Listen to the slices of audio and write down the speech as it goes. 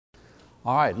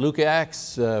All right, Luke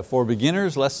Acts for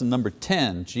beginners, lesson number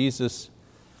 10. Jesus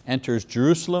enters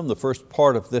Jerusalem, the first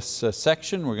part of this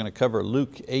section. We're going to cover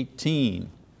Luke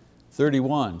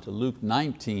 18:31 to Luke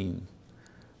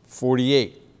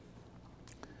 19:48.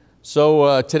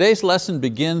 So today's lesson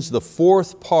begins the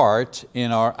fourth part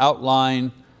in our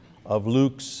outline of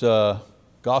Luke's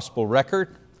gospel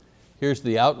record. Here's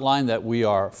the outline that we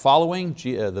are following.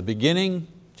 The beginning,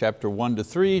 chapter 1 to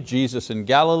 3, Jesus in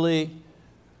Galilee.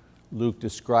 Luke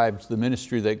describes the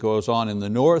ministry that goes on in the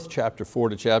north, chapter 4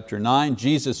 to chapter 9.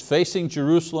 Jesus facing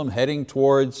Jerusalem, heading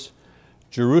towards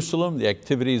Jerusalem, the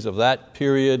activities of that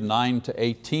period, 9 to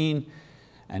 18.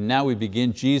 And now we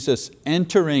begin Jesus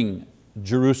entering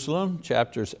Jerusalem,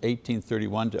 chapters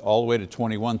 18:31 to all the way to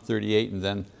 21:38, and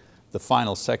then the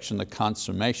final section, the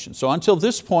consummation. So until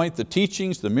this point, the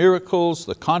teachings, the miracles,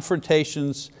 the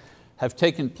confrontations have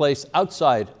taken place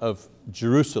outside of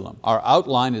Jerusalem. Our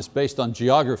outline is based on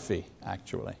geography,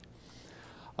 actually.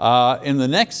 In the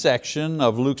next section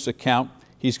of Luke's account,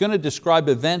 he's going to describe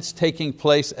events taking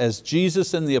place as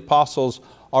Jesus and the apostles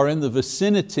are in the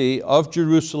vicinity of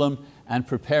Jerusalem and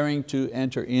preparing to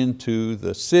enter into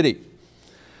the city.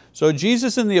 So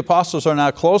Jesus and the apostles are now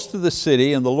close to the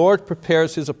city, and the Lord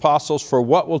prepares His apostles for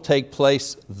what will take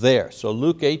place there. So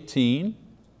Luke 18,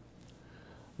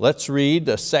 let's read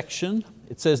a section.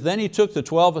 It says, "Then He took the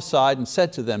 12 aside and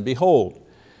said to them, Behold,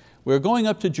 we are going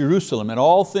up to Jerusalem, and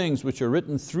all things which are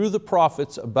written through the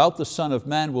prophets about the Son of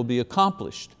Man will be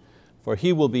accomplished. For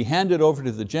He will be handed over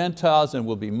to the Gentiles and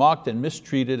will be mocked and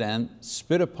mistreated and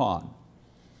spit upon.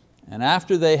 And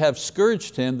after they have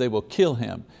scourged Him, they will kill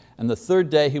Him, and the third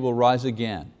day He will rise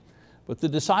again." But the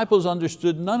disciples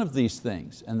understood none of these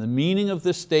things, and the meaning of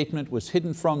this statement was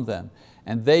hidden from them,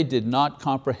 and they did not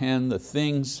comprehend the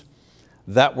things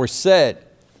that were said.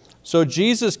 So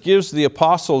Jesus gives the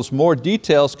apostles more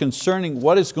details concerning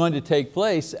what is going to take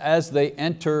place as they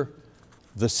enter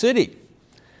the city.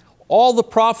 All the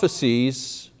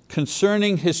prophecies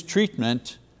concerning His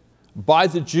treatment by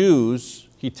the Jews,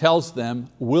 He tells them,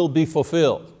 will be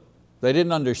fulfilled. They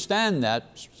didn't understand that,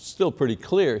 still pretty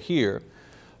clear here.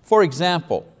 For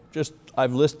example,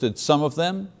 I've listed some of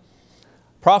them.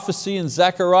 Prophecy in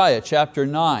Zechariah chapter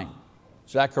 9.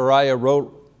 Zechariah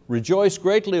wrote, "Rejoice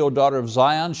greatly, O daughter of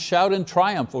Zion, shout in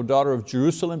triumph, O daughter of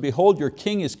Jerusalem. Behold, your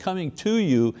king is coming to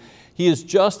you. He is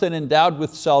just and endowed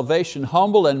with salvation,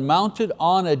 humble and mounted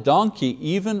on a donkey,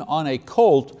 even on a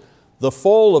colt, the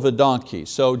foal of a donkey."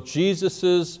 So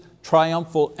Jesus'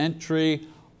 triumphal entry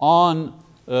on,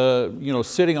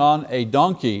 sitting on a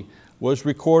donkey was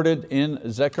recorded in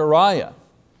Zechariah.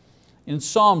 In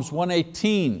Psalms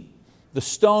 118, the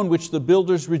stone which the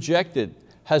builders rejected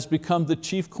has become the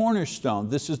chief cornerstone.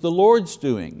 This is the Lord's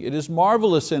doing. It is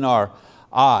marvelous in our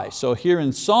eyes. So here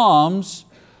in Psalms,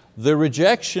 the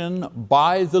rejection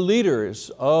by the leaders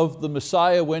of the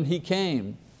Messiah when He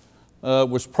came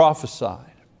was prophesied.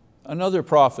 Another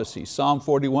prophecy, Psalm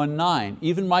 41:9,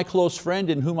 "Even my close friend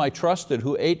in whom I trusted,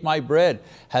 who ate my bread,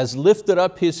 has lifted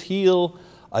up his heel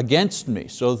against me."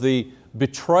 So the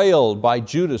betrayal by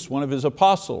Judas, one of His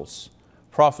apostles,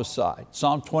 prophesied.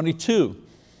 Psalm 22,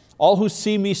 "All who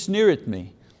see me sneer at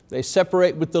me. They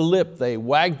separate with the lip, they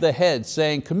wag the head,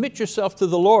 saying, Commit yourself to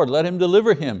the Lord, let Him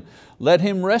deliver him. Let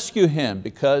Him rescue him,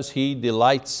 because He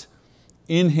delights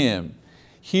in him."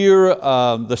 Here,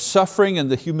 the suffering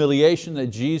and the humiliation that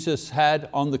Jesus had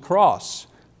on the cross,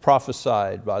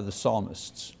 prophesied by the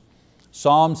psalmists.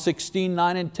 Psalm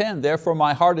 16:9 and 10, "Therefore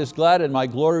my heart is glad and my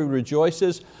glory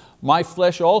rejoices. My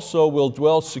flesh also will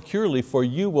dwell securely, for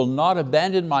you will not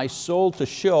abandon my soul to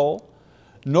Sheol,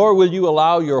 nor will you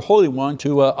allow your Holy One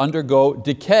to undergo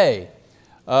decay."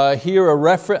 Here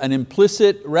an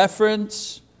implicit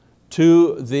reference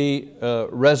to the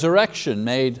resurrection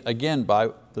made again by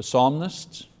the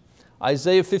psalmists.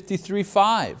 Isaiah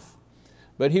 53:5,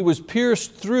 "But He was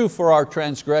pierced through for our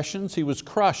transgressions, He was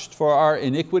crushed for our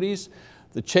iniquities.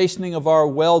 The chastening for our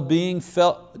well-being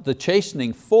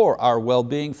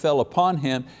fell upon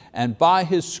Him, and by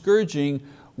His scourging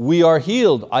we are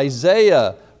healed."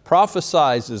 Isaiah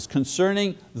prophesies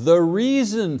concerning the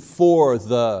reason for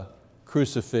the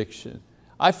crucifixion.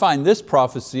 I find this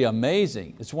prophecy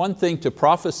amazing. It's one thing to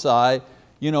prophesy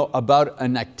about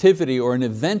an activity or an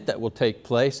event that will take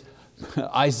place.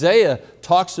 Isaiah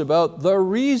talks about the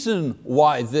reason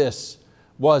why this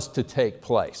was to take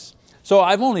place. So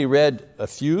I've only read a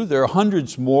few, there are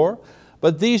hundreds more,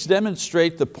 but these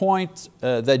demonstrate the point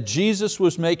that Jesus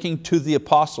was making to the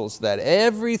apostles, that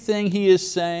everything He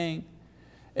is saying,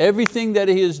 everything that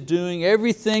He is doing,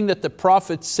 everything that the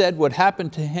prophets said would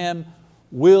happen to Him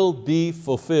will be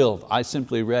fulfilled. I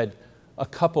simply read a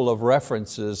couple of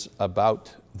references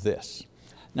about this.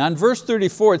 Now in verse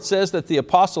 34 it says that the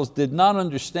apostles did not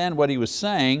understand what he was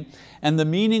saying, and the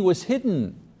meaning was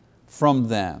hidden from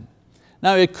them.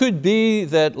 Now it could be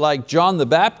that, like John the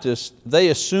Baptist, they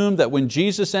assumed that when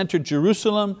Jesus entered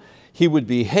Jerusalem, he would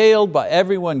be hailed by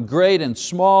everyone great and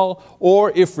small,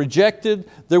 or if rejected,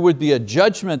 there would be a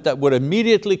judgment that would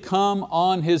immediately come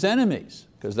on his enemies,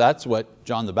 because that's what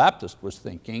John the Baptist was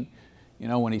thinking.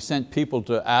 When he sent people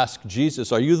to ask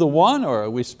Jesus, are you the one, or are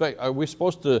we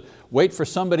supposed to wait for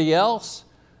somebody else?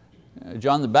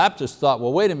 John the Baptist thought,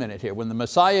 well, wait a minute here. When the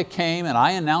Messiah came and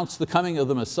I announced the coming of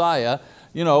the Messiah,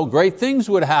 great things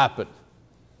would happen.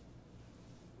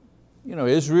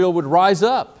 Israel would rise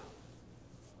up.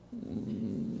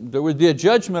 There would be a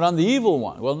judgment on the evil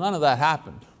one. Well, none of that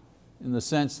happened, in the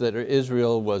sense that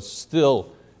Israel was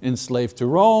still enslaved to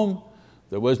Rome.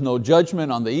 There was no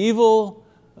judgment on the evil.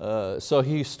 So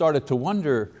he started to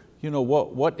wonder,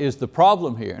 what is the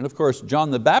problem here? And of course,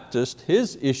 John the Baptist,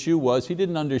 his issue was he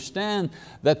didn't understand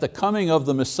that the coming of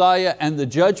the Messiah and the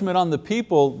judgment on the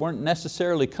people weren't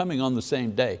necessarily coming on the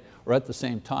same day or at the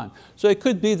same time. So it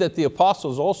could be that the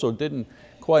apostles also didn't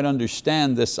quite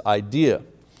understand this idea.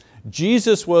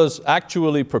 Jesus was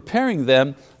actually preparing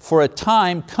them for a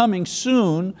time coming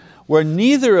soon where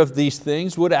neither of these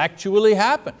things would actually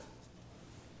happen.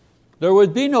 There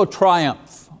would be no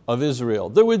triumph of Israel.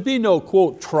 There would be no,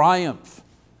 quote, triumph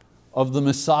of the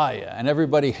Messiah and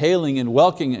everybody hailing and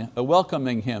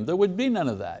welcoming Him. There would be none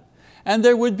of that. And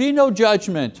there would be no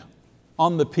judgment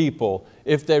on the people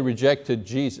if they rejected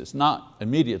Jesus, not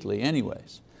immediately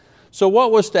anyways. So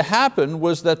what was to happen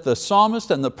was that the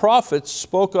psalmist and the prophets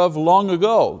spoke of long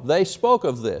ago. They spoke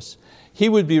of this. He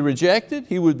would be rejected,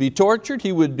 He would be tortured,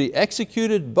 He would be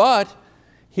executed, but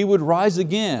He would rise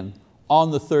again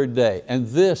on the third day. And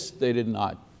this they did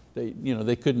not,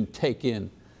 they couldn't take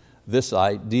in this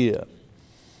idea.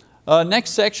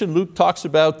 Next section, Luke talks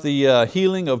about the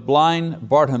healing of blind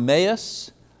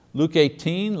Bartimaeus. Luke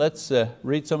 18, let's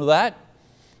read some of that.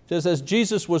 It says, as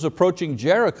Jesus was approaching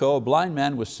Jericho, a blind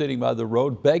man was sitting by the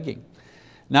road begging.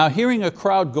 Now hearing a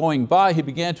crowd going by, he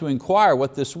began to inquire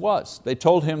what this was. They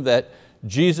told him that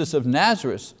Jesus of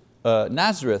Nazareth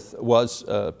was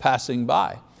passing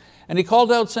by. And he called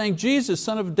out saying, Jesus,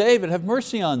 Son of David, have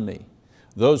mercy on me.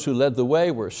 Those who led the way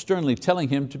were sternly telling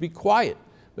him to be quiet,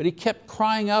 but he kept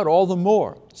crying out all the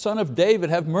more, Son of David,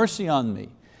 have mercy on me.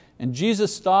 And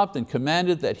Jesus stopped and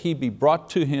commanded that he be brought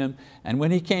to him. And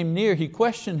when he came near, he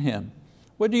questioned him,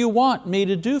 what do you want me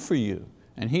to do for you?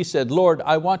 And he said, Lord,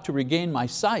 I want to regain my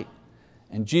sight.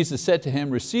 And Jesus said to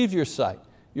him, receive your sight.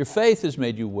 Your faith has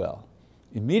made you well.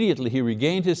 Immediately he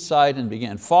regained his sight and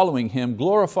began following him,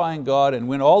 glorifying God. And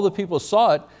when all the people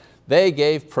saw it, they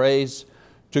gave praise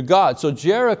to God. So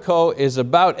Jericho is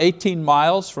about 18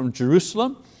 miles from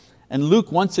Jerusalem. And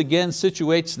Luke once again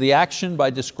situates the action by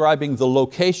describing the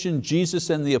location Jesus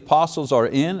and the apostles are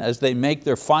in as they make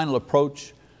their final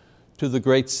approach to the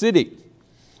great city.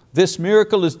 This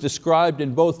miracle is described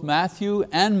in both Matthew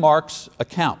and Mark's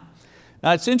account.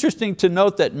 Now it's interesting to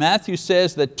note that Matthew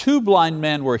says that 2 blind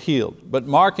men were healed, but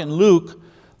Mark and Luke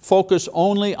focus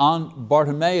only on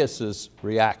Bartimaeus'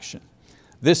 reaction.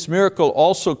 This miracle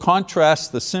also contrasts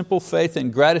the simple faith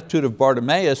and gratitude of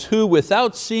Bartimaeus, who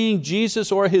without seeing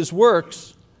Jesus or His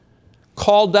works,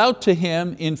 called out to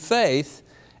Him in faith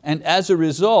and as a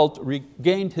result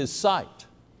regained his sight.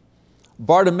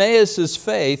 Bartimaeus'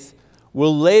 faith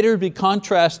will later be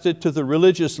contrasted to the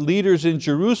religious leaders in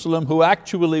Jerusalem who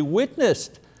actually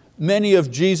witnessed many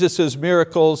of Jesus'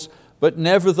 miracles, but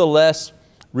nevertheless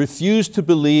refused to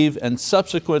believe and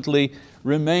subsequently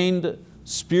remained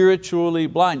spiritually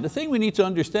blind. The thing we need to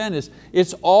understand is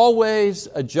it's always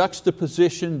a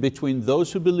juxtaposition between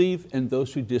those who believe and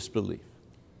those who disbelieve.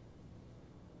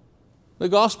 The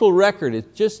gospel record is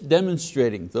just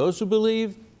demonstrating those who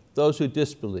believe, those who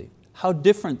disbelieve, how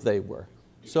different they were.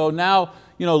 So now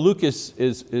Luke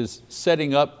is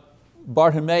setting up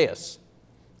Bartimaeus,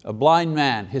 a blind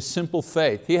man, his simple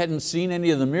faith. He hadn't seen any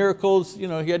of the miracles, he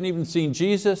hadn't even seen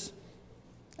Jesus,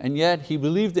 and yet he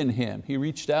believed in Him, he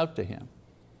reached out to Him.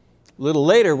 A little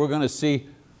later we're going to see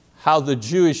how the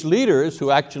Jewish leaders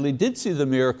who actually did see the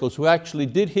miracles, who actually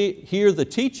did hear the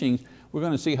teachings, we're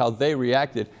going to see how they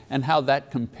reacted and how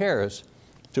that compares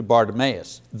to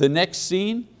Bartimaeus. The next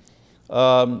scene,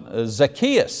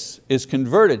 Zacchaeus is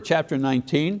converted, chapter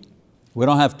 19. We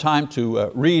don't have time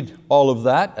to read all of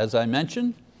that, as I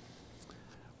mentioned.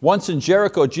 Once in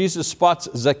Jericho, Jesus spots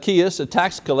Zacchaeus, a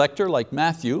tax collector like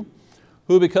Matthew,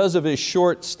 who because of his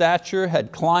short stature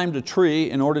had climbed a tree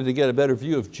in order to get a better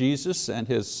view of Jesus and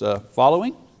His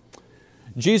following.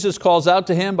 Jesus calls out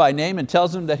to him by name and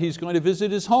tells him that he's going to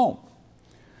visit his home.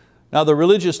 Now the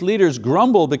religious leaders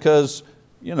grumble because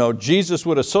Jesus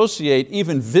would associate,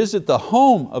 even visit the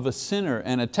home of a sinner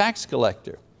and a tax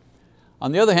collector.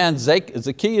 On the other hand,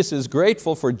 Zacchaeus is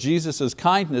grateful for Jesus'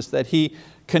 kindness, that he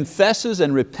confesses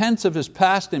and repents of his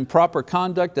past improper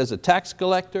conduct as a tax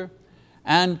collector,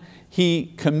 and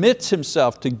he commits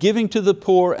himself to giving to the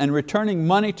poor and returning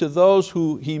money to those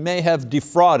who he may have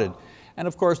defrauded. And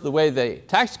of course, the way the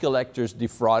tax collectors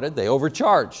defrauded, they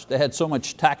overcharged. They had so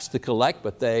much tax to collect,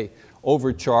 but they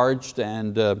overcharged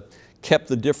and kept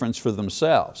the difference for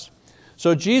themselves.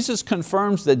 So Jesus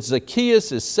confirms that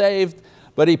Zacchaeus is saved,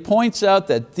 but he points out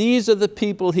that these are the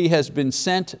people he has been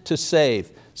sent to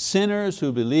save, sinners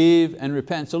who believe and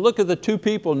repent. So look at the two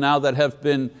people now that have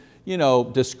been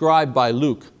described by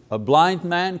Luke: a blind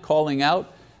man calling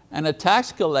out, and a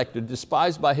tax collector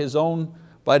despised by his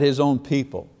own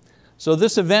people. So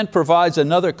this event provides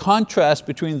another contrast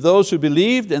between those who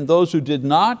believed and those who did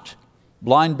not.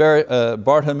 Blind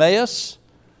Bartimaeus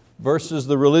versus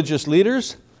the religious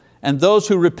leaders, and those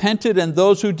who repented and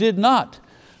those who did not.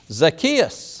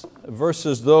 Zacchaeus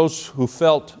versus those who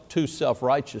felt too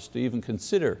self-righteous to even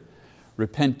consider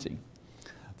repenting.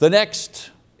 The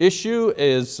next issue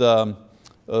is,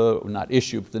 not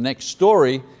issue, but the next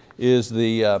story is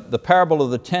the parable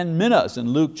of the 10 minas in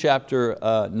Luke chapter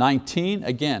 19.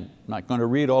 Again, I'm not going to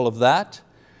read all of that.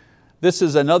 This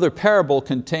is another parable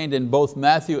contained in both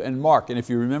Matthew and Mark. And if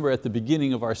you remember at the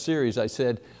beginning of our series, I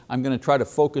said I'm going to try to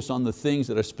focus on the things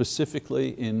that are specifically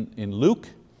in Luke.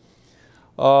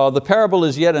 The parable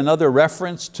is yet another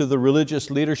reference to the religious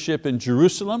leadership in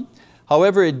Jerusalem.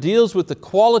 However, it deals with the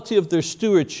quality of their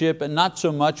stewardship and not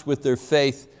so much with their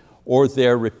faith or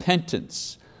their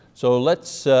repentance. So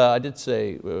I did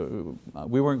say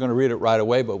we weren't going to read it right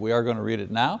away, but we are going to read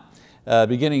it now.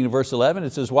 Beginning in verse 11,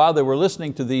 it says, while they were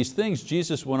listening to these things,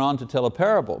 Jesus went on to tell a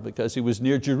parable because he was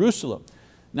near Jerusalem.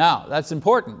 Now, that's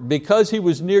important. Because he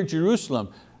was near Jerusalem,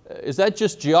 is that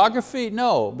just geography?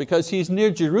 No, because he's near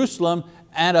Jerusalem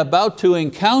and about to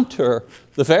encounter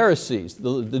the Pharisees,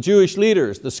 the Jewish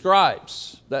leaders, the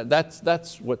scribes.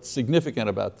 That's what's significant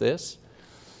about this.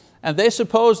 And they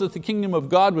supposed that the kingdom of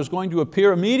God was going to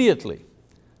appear immediately.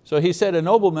 So he said, a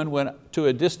nobleman went to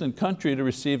a distant country to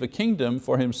receive a kingdom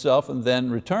for himself and then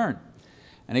return.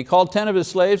 And he called 10 of his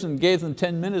slaves and gave them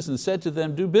 10 minas and said to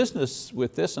them, do business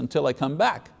with this until I come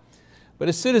back. But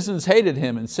his citizens hated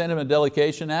him and sent him a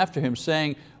delegation after him,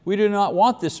 saying, we do not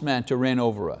want this man to reign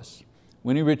over us.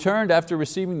 When he returned after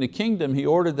receiving the kingdom, he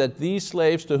ordered that these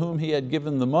slaves to whom he had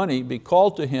given the money be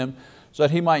called to him so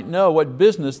that he might know what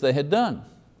business they had done.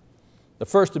 The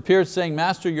first appeared saying,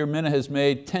 Master, your mina has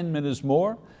made 10 minas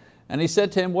more. And he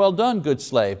said to him, well done, good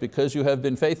slave, because you have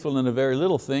been faithful in a very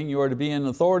little thing, you are to be in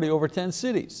authority over 10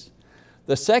 cities.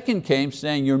 The second came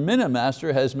saying, your mina,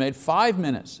 master, has made 5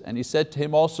 minas. And he said to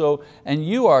him also, and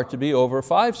you are to be over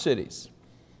 5 cities.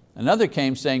 Another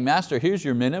came saying, Master, here's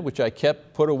your mina, which I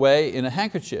kept put away in a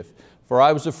handkerchief, for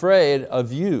I was afraid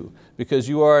of you, because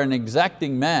you are an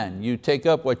exacting man. You take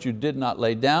up what you did not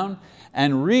lay down,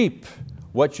 and reap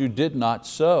what you did not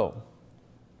sow.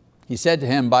 He said to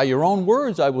him, by your own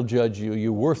words I will judge you,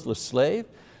 you worthless slave.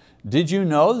 Did you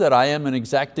know that I am an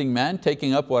exacting man,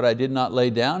 taking up what I did not lay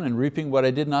down and reaping what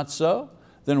I did not sow?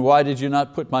 Then why did you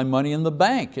not put my money in the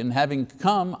bank? And having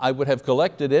come, I would have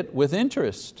collected it with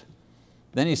interest.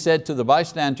 Then he said to the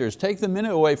bystanders, take the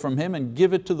mina away from him and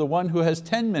give it to the one who has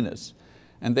 10 minas.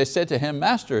 And they said to him,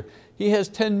 Master, he has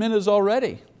 10 minas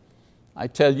already. I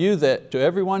tell you that to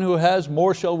everyone who has,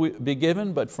 more shall be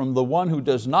given, but from the one who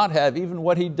does not have, even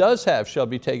what he does have shall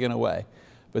be taken away.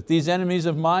 But these enemies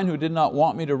of mine who did not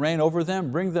want me to reign over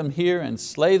them, bring them here and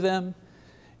slay them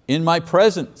in my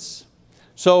presence.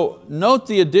 So note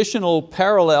the additional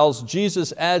parallels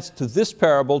Jesus adds to this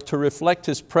parable to reflect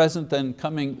his present and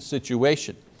coming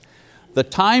situation. The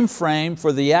time frame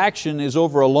for the action is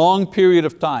over a long period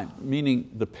of time, meaning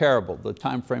the parable, the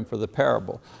time frame for the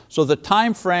parable. So the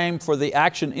time frame for the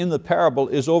action in the parable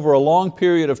is over a long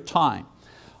period of time.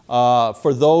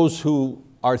 For those who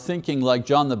are thinking like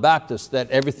John the Baptist,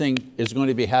 that everything is going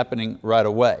to be happening right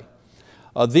away.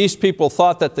 These people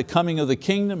thought that the coming of the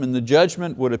kingdom and the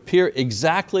judgment would appear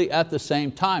exactly at the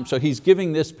same time. So he's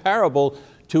giving this parable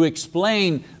to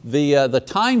explain the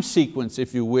time sequence,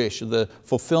 if you wish, the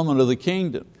fulfillment of the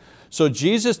kingdom. So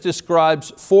Jesus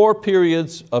describes 4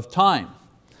 periods of time.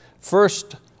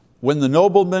 First, when the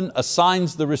nobleman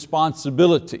assigns the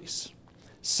responsibilities.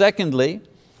 Secondly,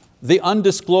 the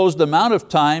undisclosed amount of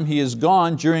time he is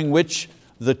gone during which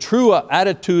the true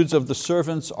attitudes of the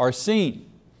servants are seen.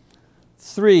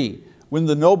 3, when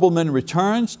the nobleman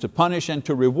returns to punish and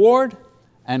to reward.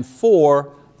 And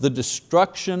 4, the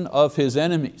destruction of his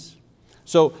enemies.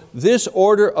 So this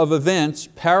order of events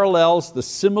parallels the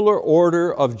similar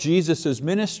order of Jesus'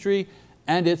 ministry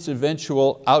and its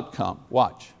eventual outcome.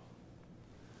 Watch.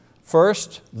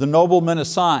 First, the nobleman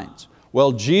assigns.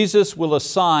 Well, Jesus will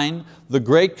assign the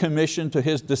Great Commission to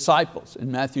His disciples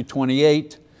in Matthew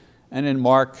 28 and in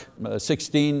Mark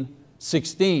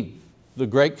 16:16. The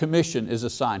Great Commission is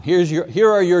assigned. Here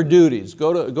are your duties.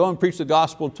 Go and preach the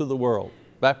gospel to the world.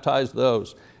 Baptize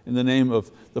those in the name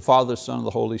of the Father, Son, and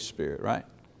the Holy Spirit, right?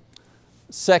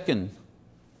 Second,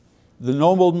 the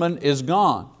nobleman is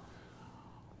gone.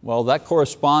 Well, that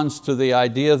corresponds to the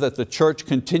idea that the church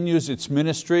continues its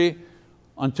ministry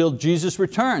until Jesus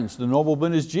returns. The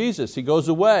nobleman is Jesus, He goes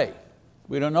away.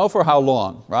 We don't know for how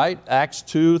long, right? Acts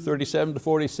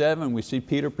 2:37-47, we see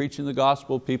Peter preaching the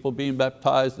gospel, people being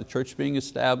baptized, the church being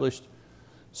established,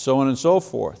 so on and so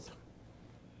forth.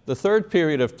 The third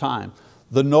period of time,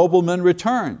 the nobleman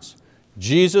returns.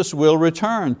 Jesus will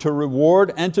return to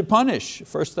reward and to punish.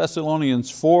 1 Thessalonians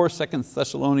 4, 2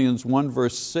 Thessalonians 1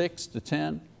 verse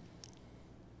 6-10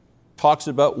 talks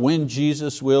about when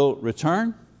Jesus will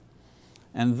return.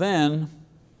 And then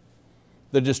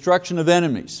the destruction of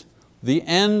enemies. The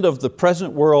end of the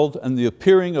present world and the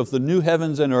appearing of the new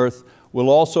heavens and earth will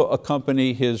also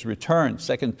accompany His return.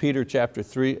 2 Peter chapter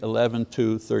 3,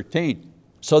 11-13.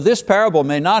 So this parable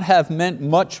may not have meant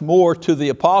much more to the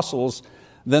apostles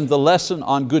than the lesson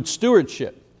on good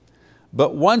stewardship.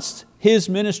 But once His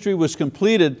ministry was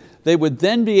completed, they would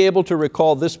then be able to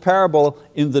recall this parable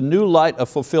in the new light of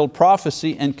fulfilled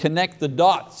prophecy and connect the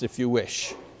dots, if you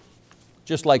wish,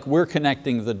 just like we're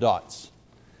connecting the dots.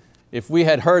 If we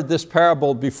had heard this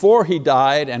parable before He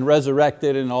died and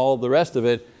resurrected and all the rest of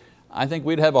it, I think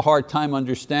we'd have a hard time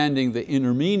understanding the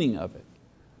inner meaning of it.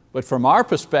 But from our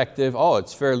perspective,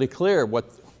 it's fairly clear what,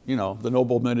 the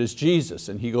nobleman is Jesus,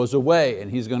 and He goes away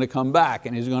and He's going to come back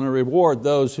and He's going to reward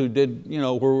those who did,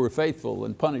 who were faithful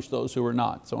and punish those who were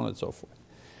not, so on and so forth.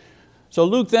 So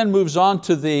Luke then moves on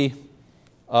to the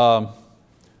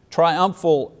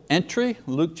triumphal entry,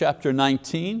 Luke chapter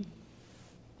 19.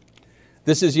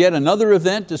 This is yet another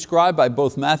event described by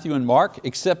both Matthew and Mark,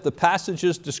 except the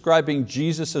passages describing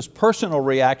Jesus' personal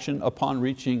reaction upon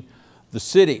reaching the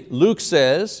city. Luke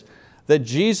says that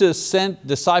Jesus sent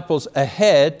disciples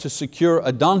ahead to secure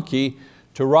a donkey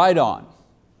to ride on.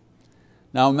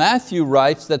 Now Matthew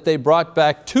writes that they brought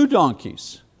back 2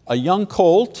 donkeys, a young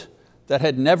colt that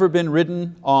had never been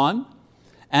ridden on,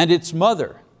 and its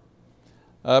mother.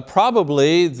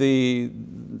 Probably the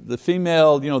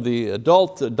female, the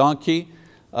adult donkey,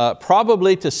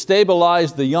 probably to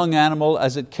stabilize the young animal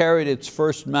as it carried its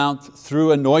first mount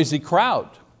through a noisy crowd.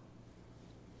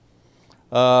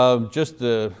 Just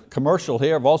a commercial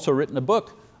here, I've also written a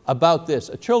book about this,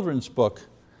 a children's book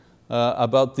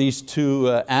about these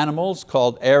 2 animals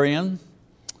called Arion.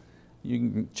 You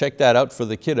can check that out for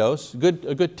the kiddos.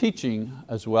 A good teaching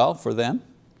as well for them.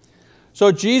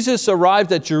 So Jesus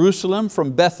arrived at Jerusalem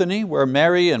from Bethany, where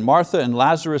Mary and Martha and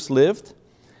Lazarus lived,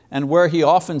 and where He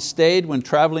often stayed when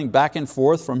traveling back and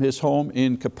forth from His home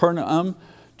in Capernaum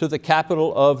to the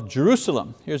capital of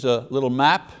Jerusalem. Here's a little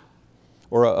map,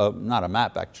 or not a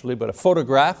map actually, but a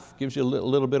photograph, gives you a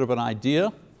little bit of an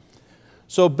idea.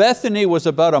 So Bethany was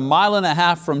about 1.5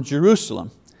 miles from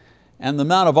Jerusalem, and the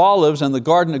Mount of Olives and the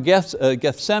Garden of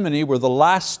Gethsemane were the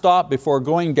last stop before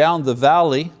going down the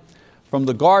valley from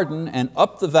the garden and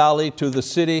up the valley to the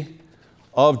city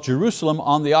of Jerusalem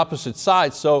on the opposite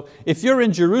side. So if you're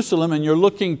in Jerusalem and you're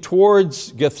looking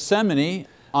towards Gethsemane,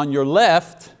 on your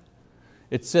left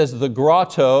it says the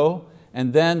grotto,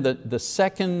 and then the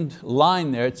second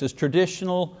line there, it says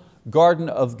traditional Garden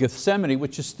of Gethsemane,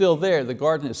 which is still there. The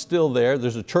garden is still there.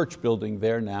 There's a church building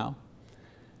there now.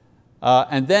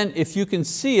 And then if you can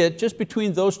see it, just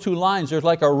between those 2 lines, there's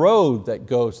like a road that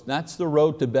goes, that's the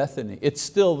road to Bethany. It's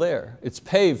still there. It's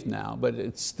paved now, but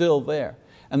it's still there.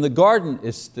 And the garden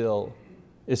is still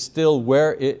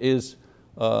where it is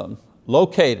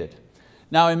located.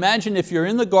 Now imagine if you're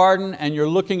in the garden and you're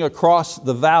looking across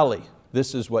the valley,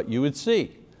 this is what you would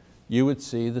see. You would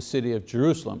see the city of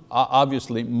Jerusalem,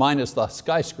 obviously minus the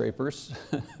skyscrapers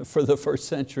for the first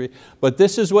century, but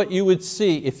this is what you would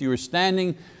see if you were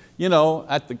standing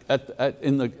at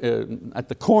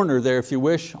the corner there, if you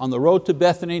wish, on the road to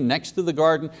Bethany, next to the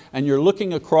garden, and you're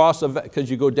looking across,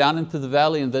 because you go down into the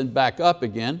valley and then back up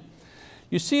again.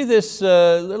 You see this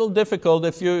little difficult,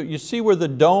 if you see where the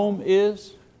dome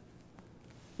is?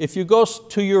 If you go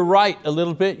to your right a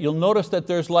little bit, you'll notice that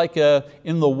there's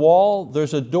in the wall,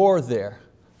 there's a door there,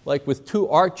 like with 2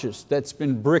 arches that's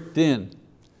been bricked in.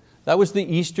 That was the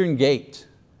eastern gate.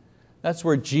 That's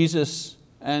where Jesus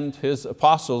and His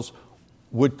apostles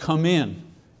would come in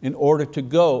in order to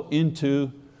go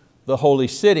into the holy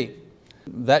city.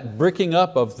 That bricking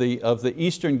up of the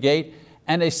eastern gate,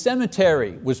 and a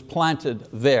cemetery was planted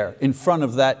there in front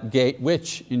of that gate,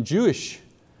 which in Jewish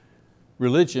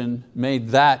religion made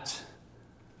that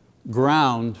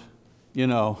ground,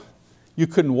 you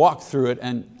couldn't walk through it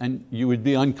and you would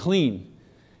be unclean.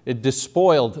 It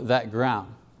despoiled that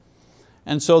ground.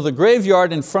 And so the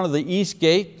graveyard in front of the east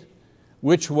gate,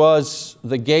 which was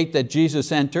the gate that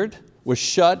Jesus entered, was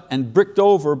shut and bricked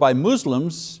over by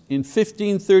Muslims in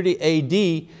 1530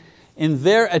 AD in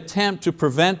their attempt to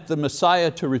prevent the Messiah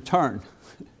to return.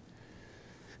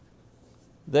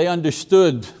 They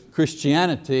understood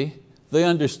Christianity, they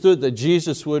understood that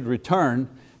Jesus would return,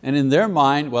 and in their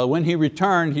mind, well, when He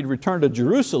returned, He'd return to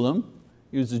Jerusalem,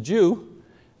 He was a Jew,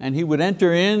 and He would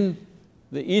enter in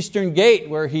the eastern gate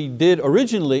where He did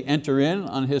originally enter in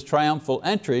on His triumphal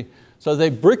entry. So they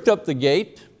bricked up the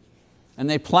gate and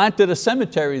they planted a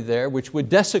cemetery there which would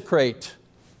desecrate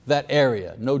that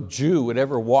area. No Jew would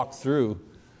ever walk through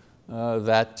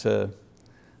that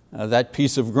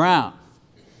piece of ground.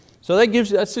 So that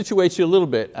situates you a little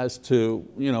bit as to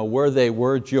where they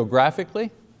were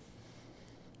geographically.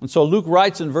 And so Luke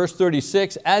writes in verse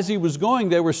 36, as He was going,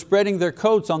 they were spreading their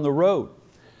coats on the road.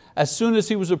 As soon as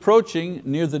He was approaching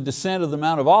near the descent of the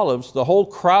Mount of Olives, the whole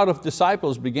crowd of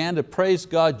disciples began to praise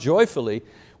God joyfully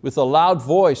with a loud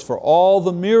voice for all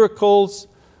the miracles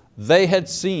they had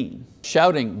seen,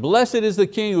 shouting, "Blessed is the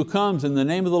King who comes in the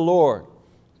name of the Lord.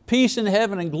 Peace in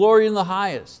heaven and glory in the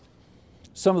highest."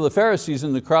 Some of the Pharisees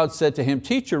in the crowd said to Him,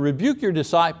 "Teacher, rebuke your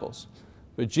disciples."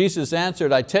 But Jesus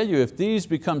answered, "I tell you, if these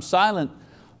become silent,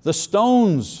 the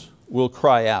stones will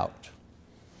cry out."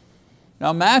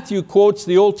 Now Matthew quotes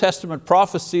the Old Testament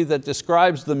prophecy that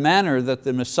describes the manner that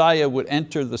the Messiah would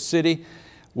enter the city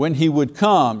when He would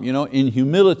come, in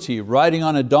humility, riding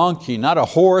on a donkey, not a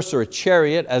horse or a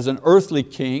chariot, as an earthly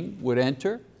king would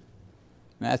enter.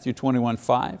 Matthew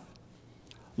 21:5.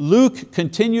 Luke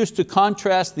continues to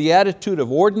contrast the attitude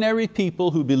of ordinary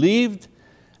people who believed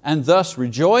and thus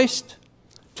rejoiced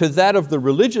to that of the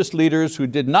religious leaders who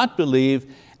did not believe,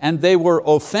 and they were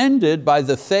offended by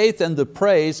the faith and the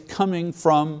praise coming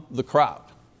from the crowd.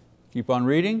 Keep on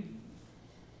reading.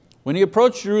 When He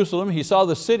approached Jerusalem, He saw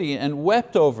the city and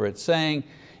wept over it, saying,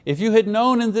 "If you had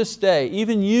known in this day,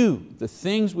 even you, the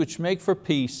things which make for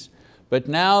peace, but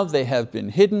now they have been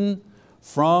hidden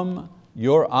from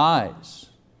your eyes.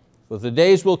 For the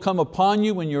days will come upon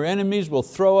you when your enemies will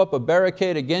throw up a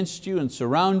barricade against you and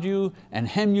surround you and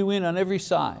hem you in on every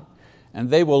side. And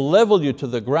they will level you to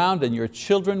the ground and your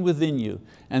children within you,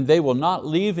 and they will not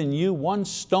leave in you one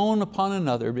stone upon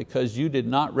another, because you did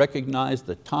not recognize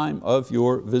the time of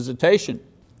your visitation."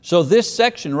 So this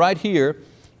section right here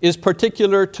is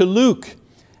particular to Luke,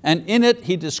 and in it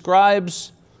he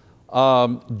describes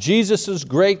Jesus'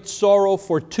 great sorrow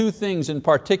for two things in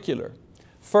particular.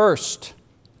 First,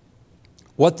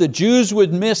 what the Jews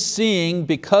would miss seeing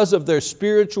because of their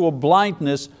spiritual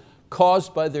blindness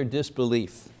caused by their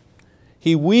disbelief.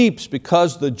 He weeps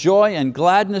because the joy and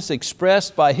gladness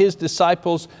expressed by His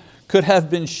disciples could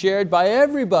have been shared by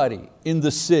everybody in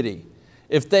the city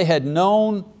if they had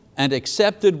known and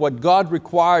accepted what God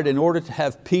required in order to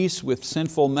have peace with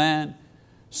sinful man,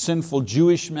 sinful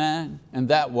Jewish man, and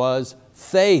that was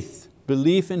faith,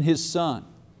 belief in His Son.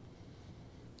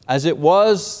 As it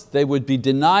was, they would be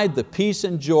denied the peace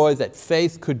and joy that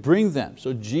faith could bring them.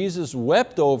 So Jesus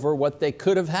wept over what they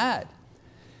could have had.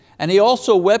 And He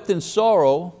also wept in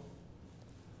sorrow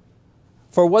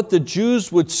for what the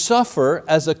Jews would suffer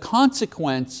as a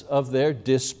consequence of their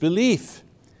disbelief.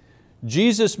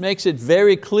 Jesus makes it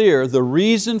very clear the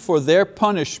reason for their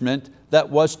punishment that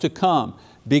was to come.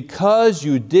 Because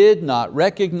you did not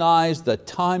recognize the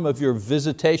time of your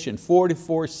visitation,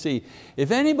 44c.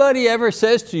 If anybody ever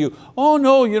says to you, "Oh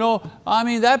no,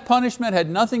 that punishment had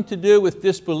nothing to do with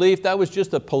disbelief, that was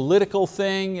just a political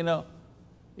thing,"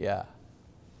 yeah.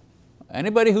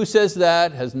 Anybody who says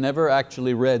that has never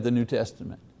actually read the New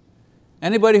Testament.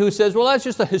 Anybody who says, well, that's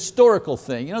just a historical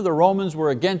thing, the Romans were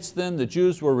against them, the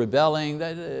Jews were rebelling,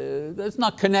 that's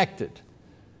not connected,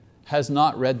 has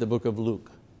not read the book of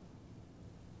Luke.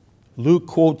 Luke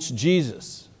quotes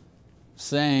Jesus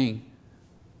saying,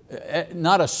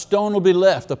 not a stone will be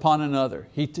left upon another.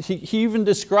 He even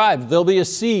describes, there'll be a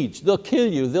siege, they'll kill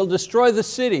you, they'll destroy the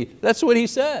city. That's what he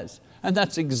says. And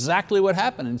that's exactly what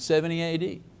happened in 70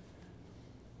 AD.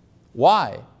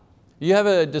 Why? You have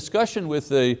a discussion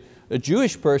with a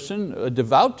Jewish person, a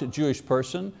devout Jewish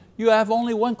person, you have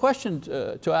only one question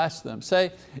to ask them.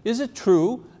 Say, is it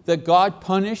true that God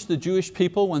punished the Jewish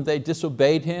people when they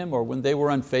disobeyed Him or when they were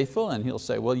unfaithful? And he'll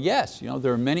say, well, yes,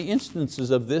 there are many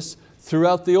instances of this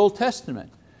throughout the Old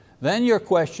Testament. Then your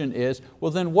question is,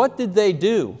 well then what did they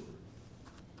do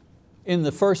in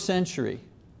the first century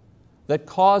that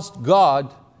caused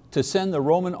God to send the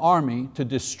Roman army to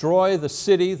destroy the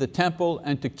city, the temple,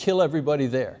 and to kill everybody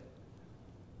there?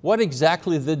 What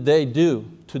exactly did they do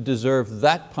to deserve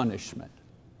that punishment?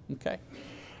 Okay.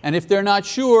 And if they're not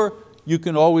sure, you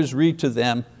can always read to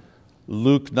them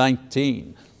Luke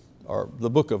 19, or the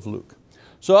book of Luke.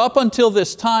 So up until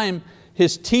this time,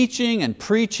 His teaching and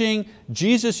preaching,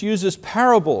 Jesus uses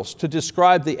parables to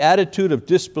describe the attitude of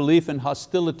disbelief and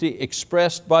hostility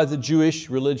expressed by the Jewish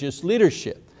religious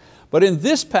leadership. But in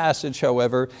this passage,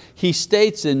 however, He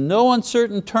states in no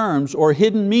uncertain terms or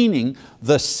hidden meaning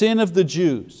the sin of the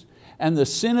Jews, and the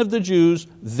sin of the Jews,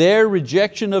 their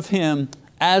rejection of Him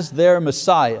as their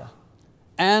Messiah,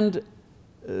 and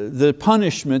the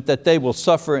punishment that they will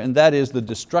suffer, and that is the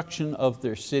destruction of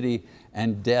their city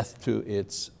and death to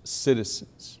its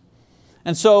citizens.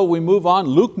 And so we move on,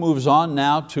 Luke moves on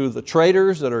now to the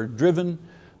traders that are driven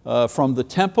from the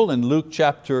temple in Luke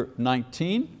chapter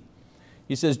 19.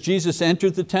 He says, Jesus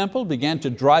entered the temple, began to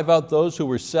drive out those who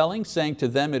were selling, saying to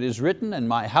them, "It is written, and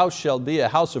my house shall be a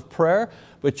house of prayer,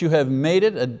 but you have made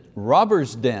it a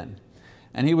robber's den."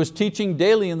 And He was teaching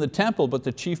daily in the temple, but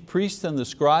the chief priests and the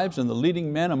scribes and the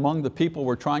leading men among the people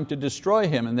were trying to destroy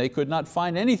Him, and they could not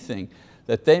find anything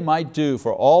that they might do,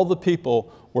 for all the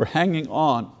people were hanging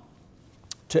on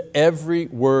to every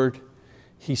word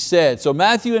He said. So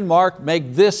Matthew and Mark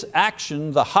make this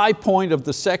action the high point of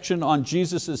the section on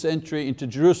Jesus' entry into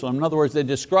Jerusalem. In other words, they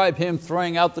describe Him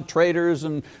throwing out the traitors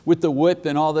and with the whip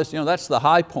and all this. That's the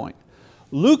high point.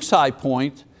 Luke's high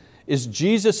point is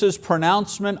Jesus'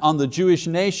 pronouncement on the Jewish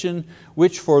nation,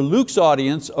 which for Luke's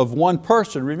audience of one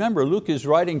person, remember Luke is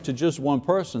writing to just one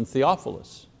person,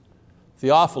 Theophilus.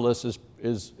 Theophilus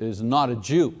is not a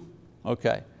Jew,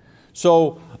 okay?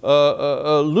 So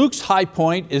Luke's high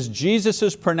point is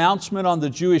Jesus' pronouncement on the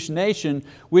Jewish nation,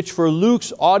 which for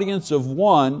Luke's audience of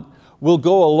one will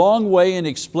go a long way in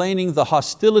explaining the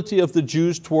hostility of the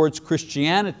Jews towards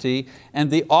Christianity and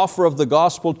the offer of the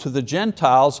gospel to the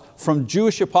Gentiles from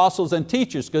Jewish apostles and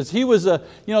teachers. Because he was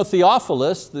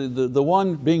Theophilus, the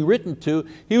one being written to,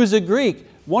 he was a Greek.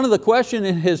 One of the questions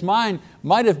in his mind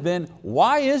might have been,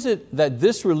 why is it that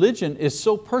this religion is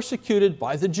so persecuted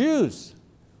by the Jews?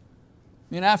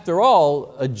 After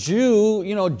all, a Jew,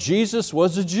 Jesus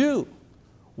was a Jew.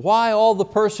 Why all the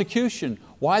persecution?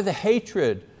 Why the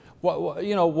hatred?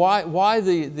 Why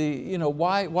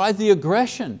the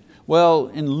aggression? Well,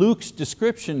 in Luke's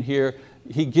description here,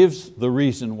 he gives the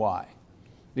reason why.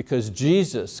 Because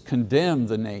Jesus condemned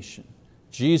the nation.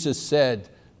 Jesus said,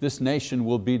 this nation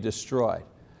will be destroyed.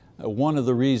 One of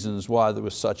the reasons why there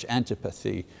was such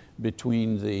antipathy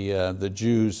between the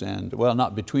Jews and, well,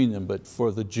 not between them, but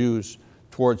for the Jews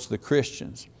towards the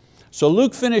Christians. So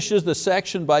Luke finishes the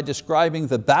section by describing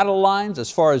the battle lines as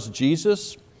far as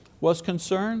Jesus was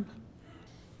concerned.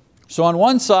 So on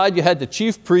one side you had the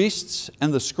chief priests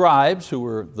and the scribes, who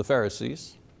were the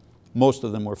Pharisees. Most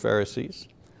of them were Pharisees.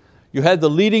 You had the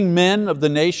leading men of the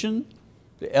nation,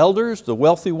 the elders, the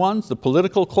wealthy ones, the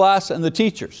political class, and the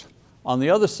teachers. On the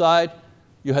other side,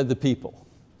 you had the people.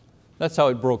 That's how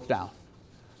it broke down.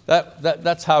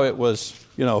 That's how it was,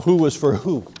 who was for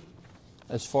who,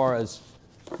 as far as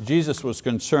Jesus was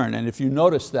concerned. And if you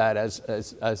notice that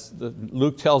as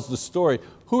Luke tells the story,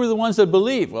 who are the ones that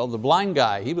believed? Well, the blind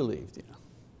guy, he believed.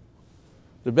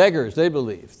 The beggars, they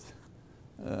believed.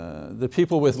 The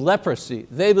people with leprosy,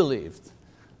 they believed.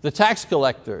 The tax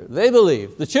collector, they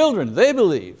believed. The children, they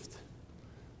believed.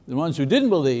 The ones who didn't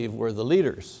believe were the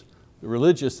leaders, the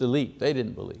religious elite. They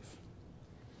didn't believe.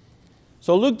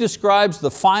 So Luke describes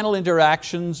the final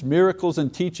interactions, miracles,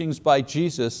 and teachings by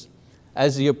Jesus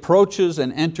as He approaches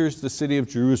and enters the city of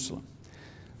Jerusalem.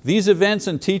 These events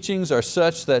and teachings are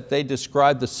such that they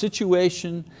describe the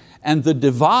situation and the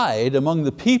divide among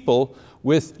the people,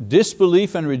 with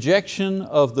disbelief and rejection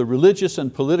of the religious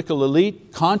and political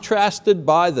elite contrasted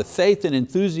by the faith and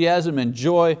enthusiasm and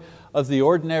joy of the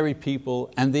ordinary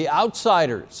people and the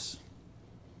outsiders.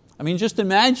 Just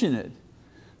imagine it.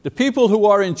 The people who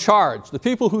are in charge, the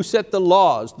people who set the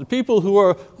laws, the people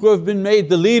who have been made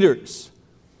the leaders,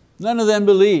 none of them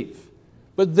believe,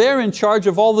 but they're in charge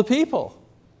of all the people.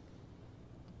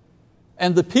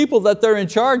 And the people that they're in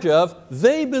charge of,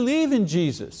 they believe in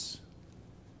Jesus.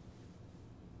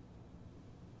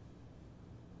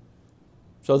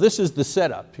 So this is the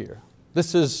setup here.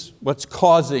 This is what's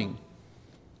causing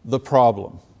the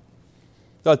problem.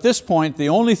 So at this point, the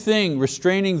only thing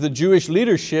restraining the Jewish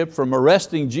leadership from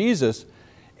arresting Jesus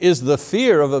is the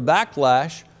fear of a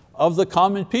backlash of the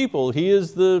common people. He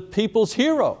is the people's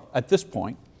hero at this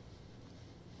point.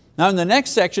 Now in the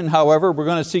next section, however, we're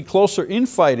going to see closer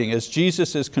infighting as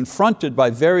Jesus is confronted by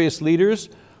various leaders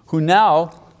who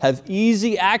now have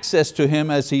easy access to Him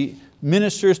as He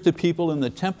ministers to people in the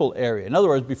temple area. In other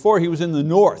words, before He was in the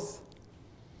north.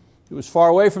 He was far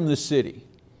away from the city.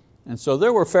 And so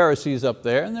there were Pharisees up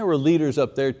there and there were leaders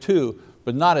up there too,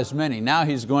 but not as many. Now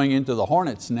He's going into the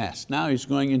hornet's nest. Now He's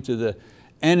going into the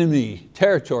enemy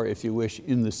territory, if you wish,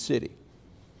 in the city.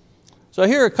 So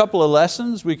here are a couple of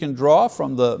lessons we can draw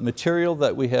from the material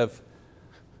that we have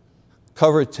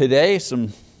covered today.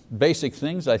 Some basic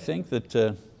things I think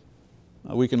that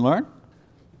we can learn.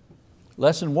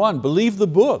 Lesson 1, believe the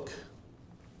book.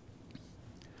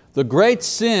 The great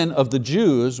sin of the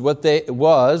Jews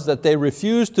was that they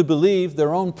refused to believe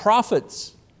their own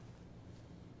prophets.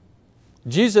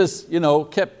 Jesus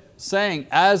kept saying,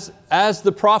 as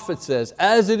the prophet says,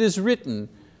 as it is written,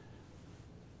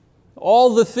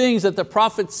 all the things that the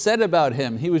prophet said about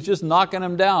Him, He was just knocking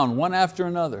them down one after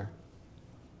another.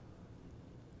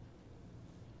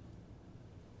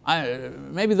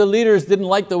 Maybe the leaders didn't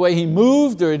like the way He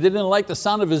moved or didn't like the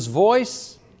sound of His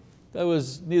voice. That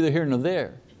was neither here nor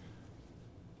there.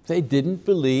 They didn't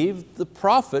believe the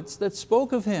prophets that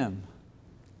spoke of Him.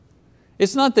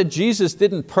 It's not that Jesus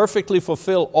didn't perfectly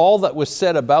fulfill all that was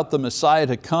said about the Messiah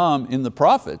to come in the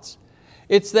prophets.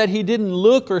 It's that He didn't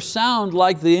look or sound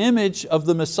like the image of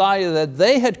the Messiah that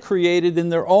they had created in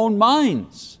their own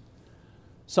minds.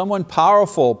 Someone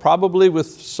powerful, probably with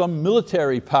some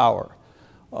military power.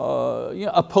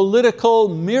 A political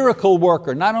miracle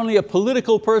worker, not only a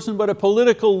political person, but a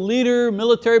political leader,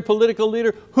 military political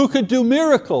leader, who could do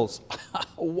miracles.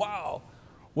 Wow,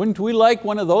 wouldn't we like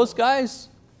one of those guys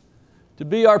to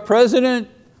be our president?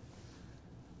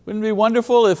 Wouldn't it be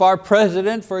wonderful if our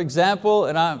president, for example,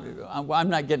 and I'm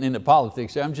not getting into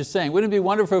politics here, I'm just saying, wouldn't it be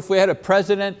wonderful if we had a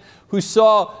president who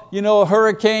saw a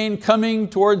hurricane coming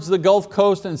towards the Gulf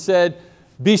Coast and said,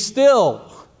 be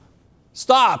still,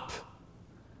 stop.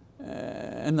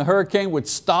 And the hurricane would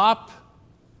stop.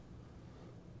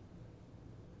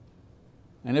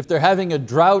 And if they're having a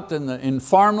drought in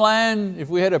farmland, if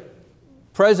we had a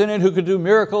president who could do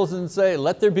miracles and say,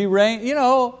 let there be rain,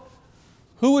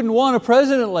 who wouldn't want a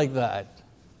president like that?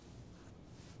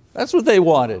 That's what they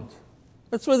wanted.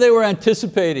 That's what they were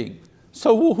anticipating.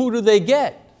 So who do they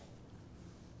get?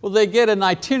 Well, they get an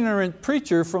itinerant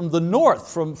preacher from the north,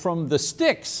 from the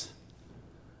sticks,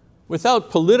 without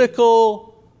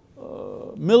political,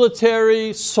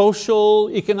 military, social,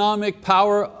 economic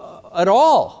power at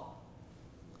all.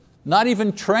 Not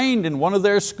even trained in one of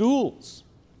their schools.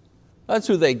 That's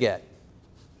who they get.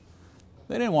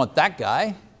 They didn't want that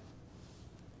guy.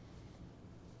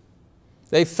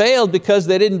 They failed because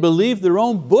they didn't believe their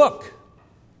own book.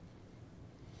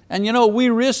 And we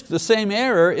risk the same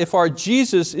error if our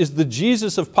Jesus is the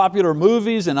Jesus of popular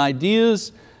movies and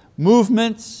ideas,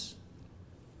 movements.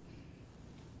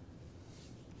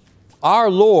 Our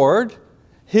Lord,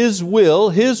 His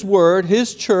will, His word,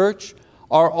 His church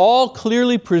are all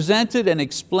clearly presented and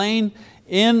explained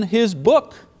in His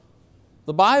book,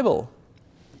 the Bible.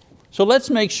 So let's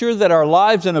make sure that our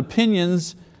lives and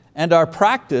opinions and our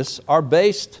practice are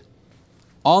based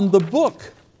on the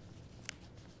book.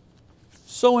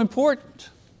 So important.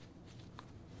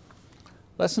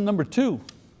 Lesson number 2.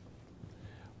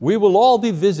 We will all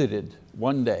be visited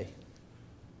one day.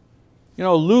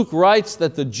 Luke writes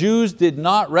that the Jews did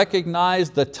not recognize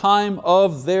the time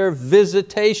of their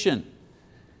visitation,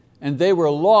 and they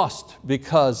were lost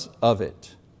because of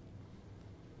it.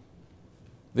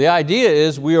 The idea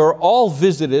is we are all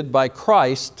visited by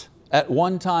Christ at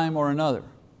one time or another.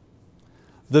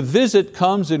 The visit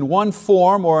comes in one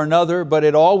form or another, but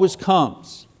it always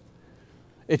comes.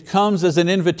 It comes as an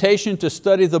invitation to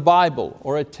study the Bible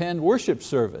or attend worship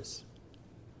service.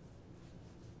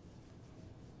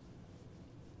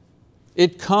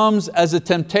 It comes as a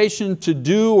temptation to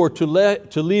do or to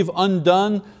leave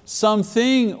undone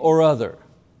something or other.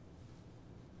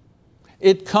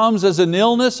 It comes as an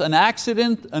illness, an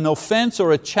accident, an offense,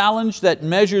 or a challenge that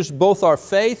measures both our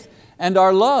faith and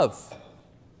our love.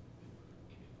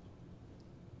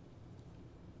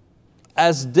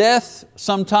 As death,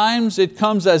 sometimes it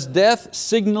comes as death,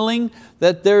 signaling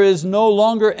that there is no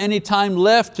longer any time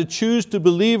left to choose to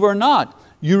believe or not.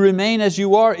 You remain as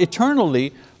you are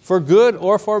eternally, for good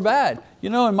or for bad.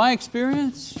 In my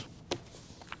experience,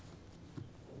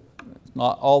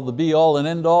 not all the be all and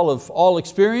end all of all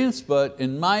experience, but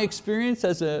in my experience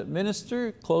as a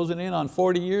minister, closing in on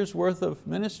 40 years worth of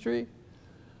ministry,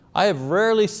 I have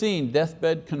rarely seen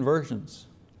deathbed conversions.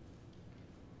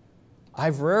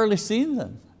 I've rarely seen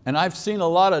them. And I've seen a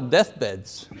lot of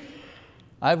deathbeds.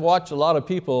 I've watched a lot of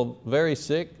people very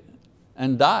sick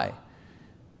and die.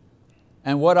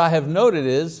 And what I have noted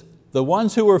is the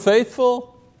ones who were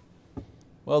faithful,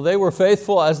 well, they were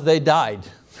faithful as they died.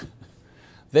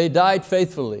 They died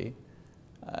faithfully.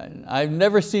 I've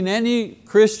never seen any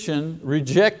Christian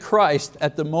reject Christ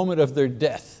at the moment of their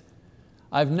death.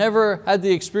 I've never had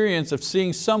the experience of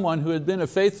seeing someone who had been a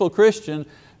faithful Christian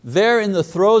there in the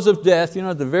throes of death,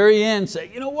 at the very end,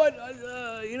 say, you know what,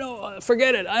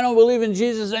 forget it, I don't believe in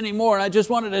Jesus anymore, and I just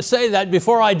wanted to say that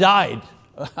before I died.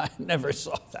 I never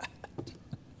saw that.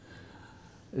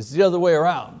 It's the other way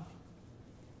around.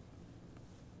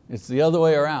 It's the other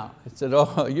way around. It said,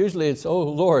 usually it's, oh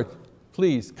Lord,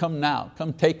 please come now,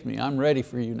 come take me, I'm ready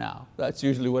for you now. That's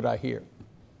usually what I hear.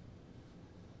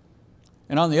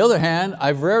 And on the other hand,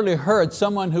 I've rarely heard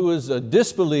someone who is a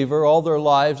disbeliever all their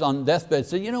lives on deathbed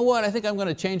say, you know what, I think I'm going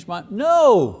to change my,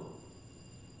 no.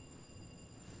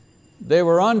 They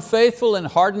were unfaithful and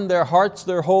hardened their hearts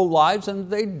their whole lives, and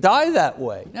they die that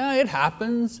way. Now, it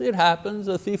happens,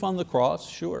 a thief on the cross,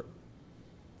 sure.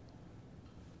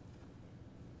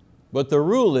 But the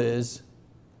rule is,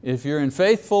 if you're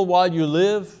unfaithful while you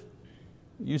live,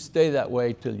 you stay that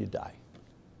way till you die.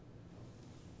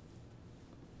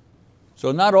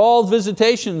 So not all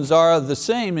visitations are the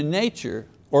same in nature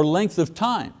or length of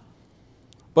time,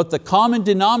 but the common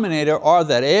denominator are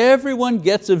that everyone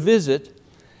gets a visit,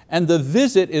 and the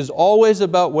visit is always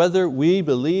about whether we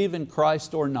believe in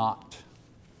Christ or not.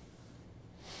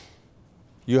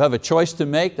 You have a choice to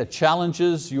make that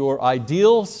challenges your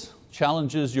ideals,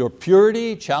 challenges your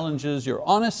purity, challenges your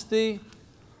honesty.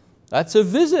 That's a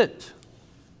visit.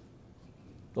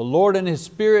 The Lord and His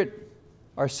Spirit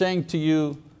are saying to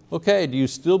you, okay, do you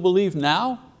still believe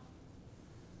now?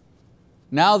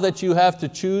 Now that you have to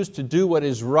choose to do what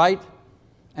is right,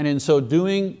 and in so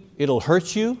doing, it'll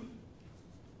hurt you?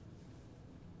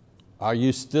 Are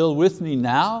you still with me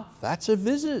now? That's a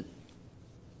visit.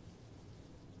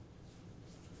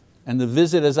 And the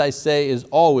visit, as I say, is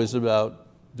always about,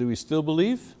 do we still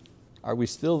believe? Are we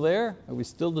still there? Are we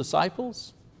still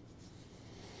disciples?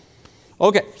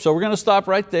 Okay, so we're going to stop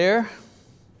right there.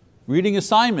 Reading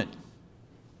assignment.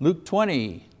 Luke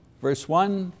 20, verse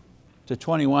 1 to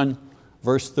 21,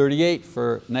 verse 38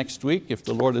 for next week. If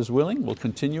the Lord is willing, we'll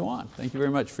continue on. Thank you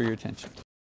very much for your attention.